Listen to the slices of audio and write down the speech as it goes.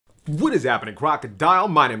What is happening, Crocodile?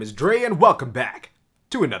 My name is Drei and welcome back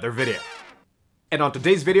to another video. And on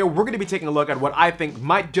today's video, we're going to be taking a look at what I think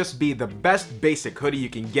might just be the best basic hoodie you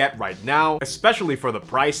can get right now, especially for the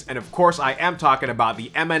price. And of course, I am talking about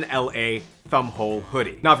the MN+LA Thumbhole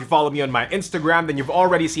Hoodie. Now, if you follow me on my Instagram, then you've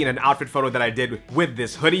already seen an outfit photo that I did with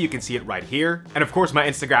this hoodie. You can see it right here. And of course, my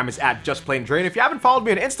Instagram is at justplaindrei. And if you haven't followed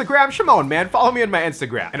me on Instagram, Shimon, man, follow me on my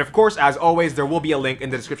Instagram. And of course, as always, there will be a link in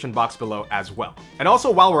the description box below as well. And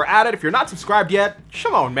also, while we're at it, if you're not subscribed yet,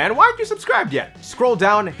 Shimon, man, why aren't you subscribed yet? Scroll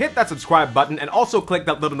down, hit that subscribe button, and also click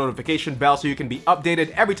that little notification bell so you can be updated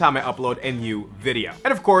every time I upload a new video.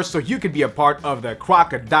 And of course, so you can be a part of the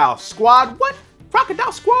Crocodile Squad. What?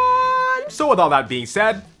 Crocodile Squad! So with all that being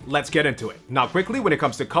said, let's get into it. Now quickly, when it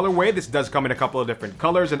comes to colorway, this does come in a couple of different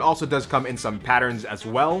colors and also does come in some patterns as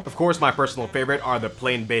well. Of course, my personal favorite are the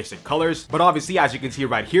plain basic colors, but obviously, as you can see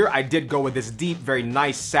right here, I did go with this deep, very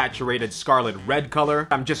nice saturated scarlet red color.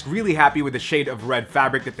 I'm just really happy with the shade of red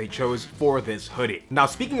fabric that they chose for this hoodie. Now,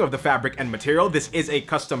 speaking of the fabric and material, this is a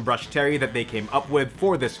custom brushed terry that they came up with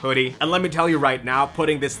for this hoodie. And let me tell you right now,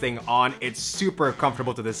 putting this thing on, it's super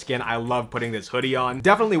comfortable to the skin. I love putting this hoodie on.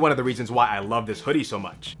 Definitely one of the reasons why I love this hoodie so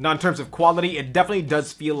much. Now, in terms of quality, it definitely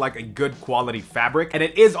does feel like a good quality fabric, and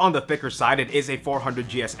it is on the thicker side. It is a 400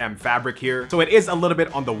 GSM fabric here, so it is a little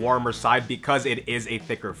bit on the warmer side because it is a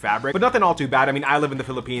thicker fabric, but nothing all too bad. I mean, I live in the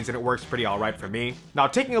Philippines and it works pretty all right for me. Now,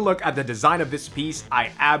 taking a look at the design of this piece,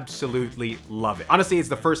 I absolutely love it. Honestly, it's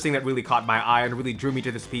the first thing that really caught my eye and really drew me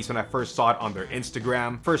to this piece when I first saw it on their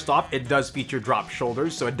Instagram. First off, it does feature drop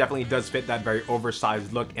shoulders, so it definitely does fit that very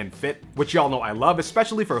oversized look and fit, which y'all know I love,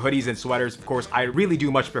 especially for hoodies and sweaters. Of course, I really do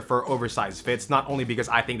much prefer oversized fits, not only because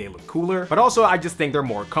I think they look cooler, but also I just think they're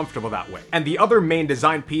more comfortable that way. And the other main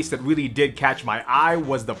design piece that really did catch my eye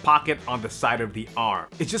was the pocket on the side of the arm.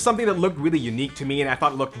 It's just something that looked really unique to me and I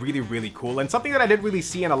thought it looked really cool, and something that I didn't really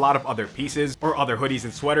see in a lot of other pieces, or other hoodies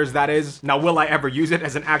and sweaters, that is. Now, will I ever use it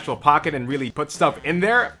as an actual pocket and really put stuff in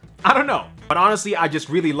there? I don't know. But honestly, I just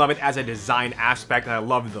really love it as a design aspect and I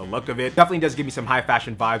love the look of it. Definitely does give me some high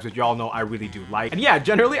fashion vibes, which y'all know I really do like. And yeah,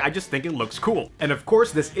 generally, I just think it looks cool. And of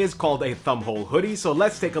course, this is called a thumbhole hoodie, so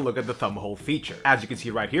let's take a look at the thumbhole feature. As you can see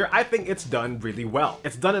right here, I think it's done really well.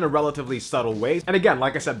 It's done in a relatively subtle way. And again,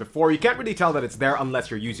 like I said before, you can't really tell that it's there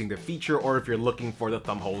unless you're using the feature or if you're looking for the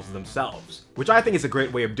thumbholes themselves. Which I think is a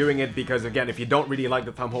great way of doing it because, again, if you don't really like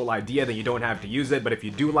the thumbhole idea, then you don't have to use it. But if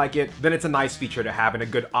you do like it, then it's a nice feature to have and a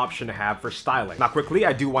good option to have for styling. Now, quickly,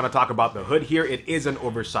 I do want to talk about the hood here. It is an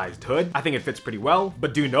oversized hood. I think it fits pretty well,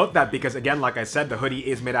 but do note that because, again, like I said, the hoodie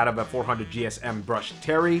is made out of a 400 GSM brushed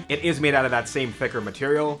terry. It is made out of that same thicker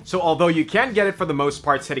material. So although you can get it for the most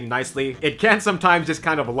part sitting nicely, it can sometimes just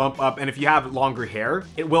kind of lump up. And if you have longer hair,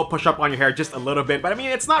 it will push up on your hair just a little bit. But I mean,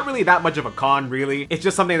 it's not really that much of a con, really. It's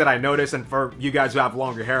just something that I noticed. And for you guys who have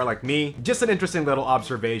longer hair like me, just an interesting little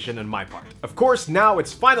observation on my part. Of course, now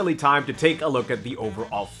it's finally time to take a look at the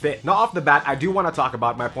overall fit. Now, off the bat, I do want to talk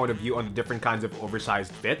about my point of view on the different kinds of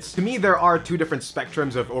oversized fits. To me, there are two different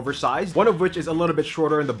spectrums of oversized, one of which is a little bit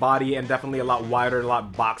shorter in the body and definitely a lot wider and a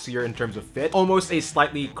lot boxier in terms of fit, almost a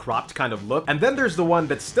slightly cropped kind of look. And then there's the one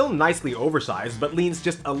that's still nicely oversized, but leans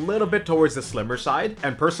just a little bit towards the slimmer side.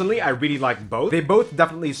 And personally, I really like both. They both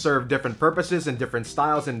definitely serve different purposes and different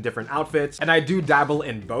styles and different outfits, and I do dabble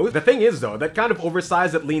in both. The thing is, though, that kind of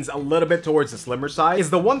oversized that leans a little bit towards the slimmer side is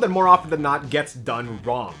the one that more often than not gets done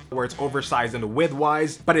wrong, where it's oversized in the width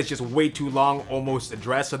wise, but it's just way too long, almost a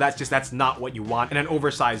dress. So that's not what you want in an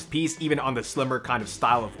oversized piece, even on the slimmer kind of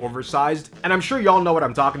style of oversized. And I'm sure y'all know what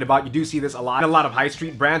I'm talking about. You do see this a lot in a lot of high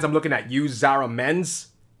street brands. I'm looking at you, Zara Men's.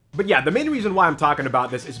 But yeah, the main reason why I'm talking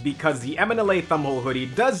about this is because the MN+LA Thumbhole Hoodie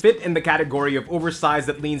does fit in the category of oversized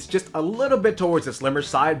that leans just a little bit towards the slimmer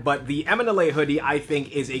side, but the MN+LA Hoodie, I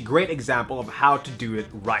think, is a great example of how to do it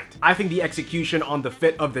right. I think the execution on the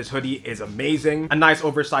fit of this hoodie is amazing. A nice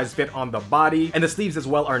oversized fit on the body, and the sleeves as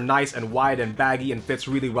well are nice and wide and baggy and fits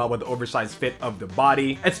really well with the oversized fit of the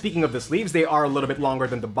body. And speaking of the sleeves, they are a little bit longer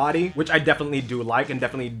than the body, which I definitely do like and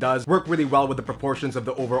definitely does work really well with the proportions of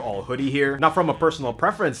the overall hoodie here. Now, from a personal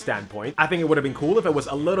preference standpoint, I think it would have been cool if it was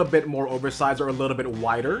a little bit more oversized or a little bit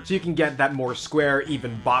wider, so you can get that more square,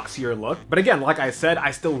 even boxier look. But again, like I said, I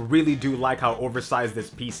still really do like how oversized this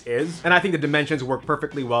piece is, and I think the dimensions work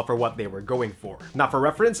perfectly well for what they were going for. Now, for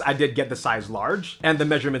reference, I did get the size large, and the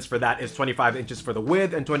measurements for that is 25 inches for the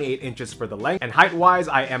width and 28 inches for the length, and height-wise,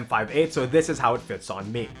 I am 5'8", so this is how it fits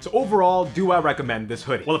on me. So overall, do I recommend this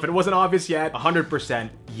hoodie? Well, if it wasn't obvious yet, 100%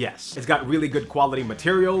 yes. It's got really good quality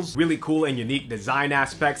materials, really cool and unique design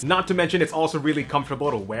aspects, not to mention it's also really comfortable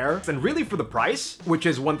to wear. And really for the price, which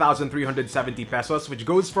is 1,370 pesos, which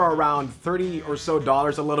goes for around $30 or so,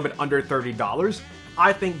 a little bit under $30,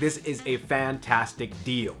 I think this is a fantastic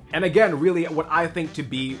deal. And again, really what I think to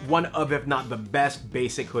be one of, if not the best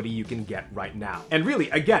basic hoodie you can get right now. And really,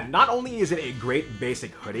 again, not only is it a great basic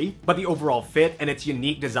hoodie, but the overall fit and its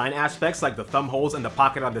unique design aspects like the thumb holes and the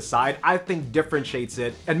pocket on the side, I think differentiates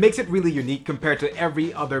it and makes it really unique compared to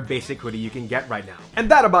every other basic hoodie you can get right now. And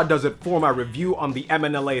that about does it for my review on the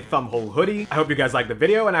MN+LA thumb hole hoodie. I hope you guys liked the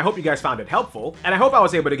video and I hope you guys found it helpful. And I hope I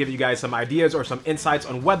was able to give you guys some ideas or some insights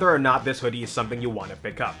on whether or not this hoodie is something you want to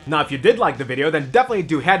pick up. Now, if you did like the video, then definitely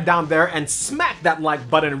do head down there and smack that like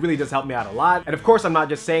button. It really does help me out a lot. And of course, I'm not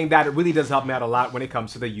just saying that, it really does help me out a lot when it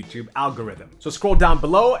comes to the YouTube algorithm. So scroll down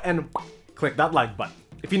below and click that like button.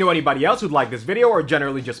 If you know anybody else who'd like this video, or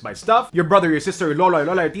generally just my stuff, your brother, your sister, your lolo, your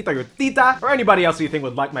lola, your tita, your tita, or anybody else who you think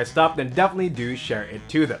would like my stuff, then definitely do share it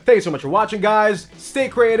to them. Thank you so much for watching, guys. Stay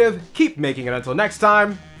creative, keep making it. Until next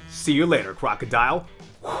time, see you later, crocodile.